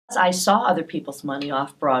I saw other people's money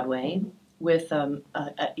off Broadway with a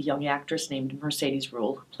young actress named Mercedes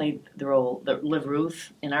Rule, who played the role that Liv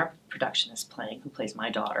Ruth in our production is playing, who plays my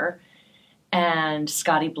daughter, and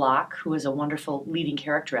Scotty Block, who is a wonderful leading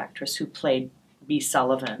character actress who played B.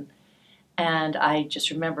 Sullivan. And I just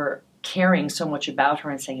remember caring so much about her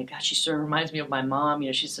and saying, God, she sort of reminds me of my mom. You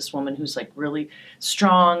know, she's this woman who's like really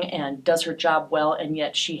strong and does her job well, and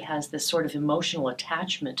yet she has this sort of emotional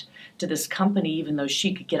attachment to this company, even though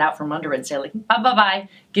she could get out from under it and say, like, bye-bye,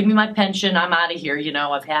 give me my pension, I'm out of here, you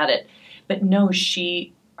know, I've had it. But no,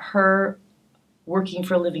 her working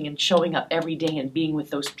for a living and showing up every day and being with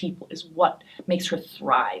those people is what makes her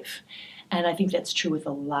thrive. And I think that's true with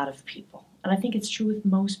a lot of people. And I think it's true with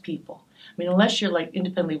most people. I mean, unless you're like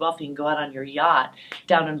independently wealthy and go out on your yacht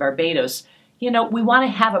down in Barbados, you know, we want to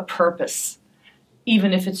have a purpose,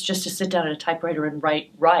 even if it's just to sit down at a typewriter and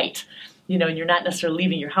write, you know, and you're not necessarily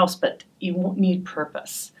leaving your house, but you won't need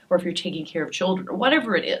purpose. Or if you're taking care of children or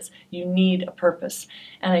whatever it is, you need a purpose.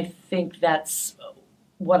 And I think that's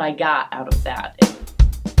what I got out of that.